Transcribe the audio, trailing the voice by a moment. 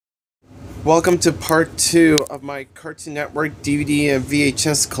Welcome to part 2 of my Cartoon Network DVD and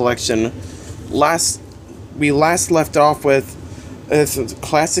VHS collection. We last left off with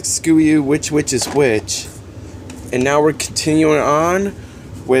classic Scooby-Doo, Which is Which. And now we're continuing on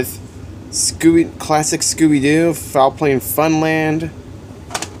with classic Scooby-Doo, Foul Play in Funland.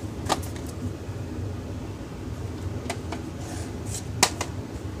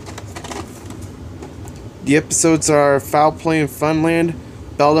 The episodes are Foul Play in Funland,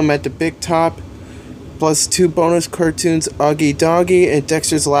 Beldam at the Big Top, plus 2 bonus cartoons, Augie Doggy and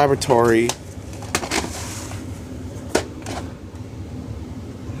Dexter's Laboratory.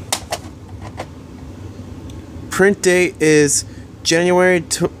 Print date is January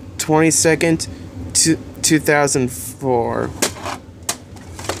 22nd, 2004.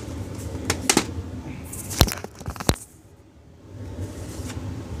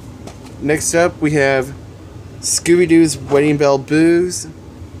 Next up, we have Scooby-Doo's Wedding Bell Blues.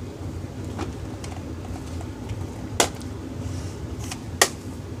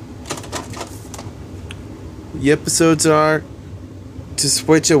 The episodes are To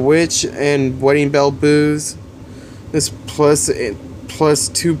Switch a Witch and Wedding Bell Blues. This plus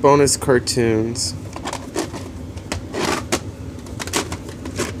 2 bonus cartoons.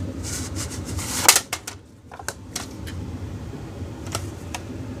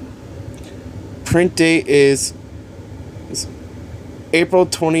 Print date is April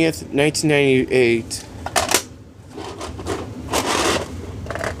 20th, 1998.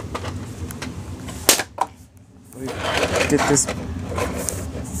 Get this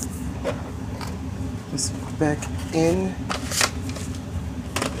back in.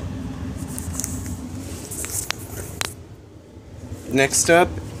 Next up,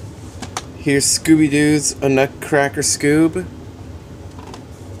 here's Scooby-Doo's A Nutcracker Scoob.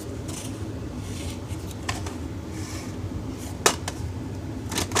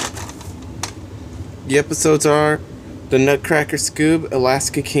 The episodes are The Nutcracker Scoob,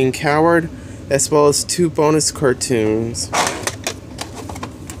 Alaska King Coward, as well as 2 bonus cartoons.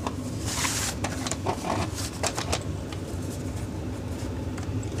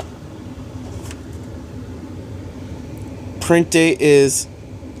 Print date is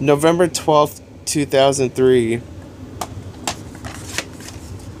November 12th, 2003.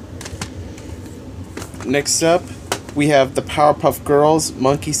 Next up, we have the Powerpuff Girls,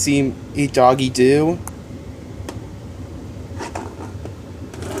 Monkey See, Doggy Do.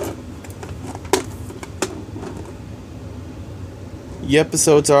 The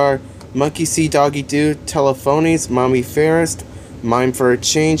episodes are Monkey See, Doggy Do, Telephonies, Mommy Ferris, Mime for a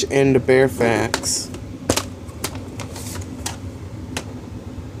Change, and The Bear Facts.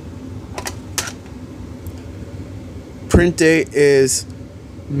 Print date is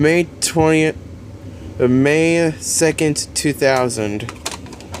May 2nd, 2000.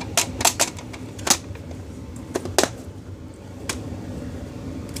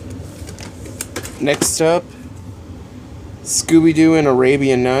 Next up, Scooby-Doo and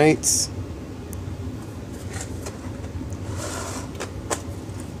Arabian Nights.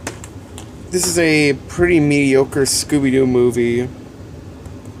 This is a pretty mediocre Scooby-Doo movie.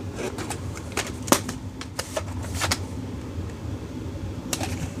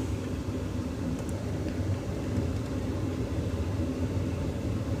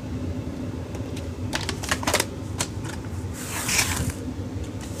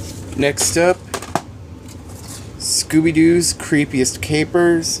 Next up, Scooby-Doo's Creepiest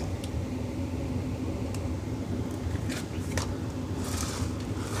Capers.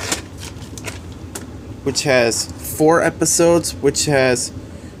 Which has 4 episodes, which has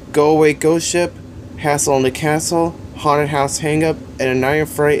Go Away Ghost Ship, Hassle in the Castle, Haunted House Hang-Up, and A Night of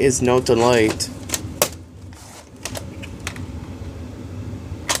Fright is No Delight.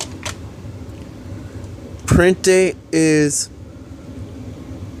 Print date is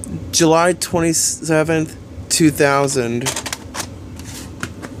July 27th, 2000.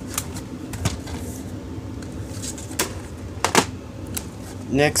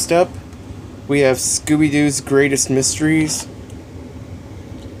 Next up, we have Scooby-Doo's Greatest Mysteries.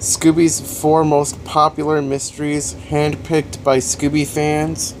 Scooby's 4 most popular mysteries, handpicked by Scooby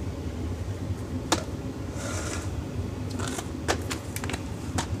fans.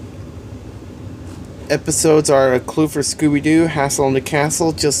 Episodes are A Clue for Scooby-Doo, Hassle in the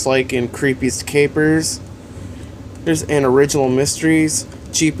Castle, just like in Creepiest Capers. There's an Original Mysteries,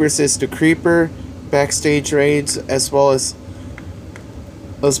 Jeepers is the Creeper, Backstage Raids, as well as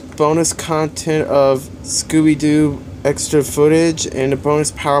bonus content of Scooby-Doo extra footage and a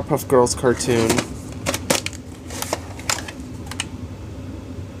bonus Powerpuff Girls cartoon.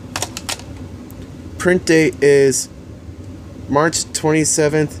 Print date is March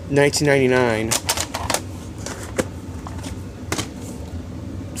 27th, 1999.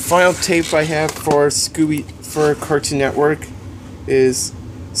 Final tape I have for Cartoon Network is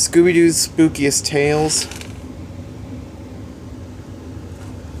Scooby-Doo's Spookiest Tales.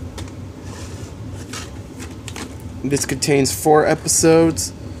 This contains 4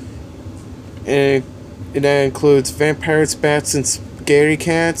 episodes, and it includes Vampires, Bats, and Scary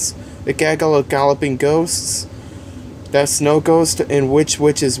Cats, The Gaggle of Galloping Ghosts, That Snow Ghost, and Which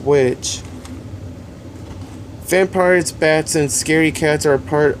Witch is Which. Vampires, Bats, and Scary Cats are a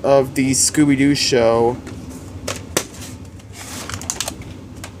part of the Scooby-Doo show.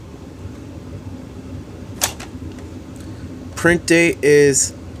 Print date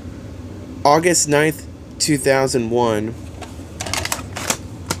is August 9th, 2001.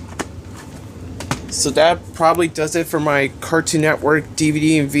 So that probably does it for my Cartoon Network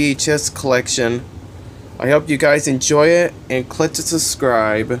DVD and VHS collection. I hope you guys enjoy it and click to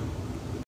subscribe.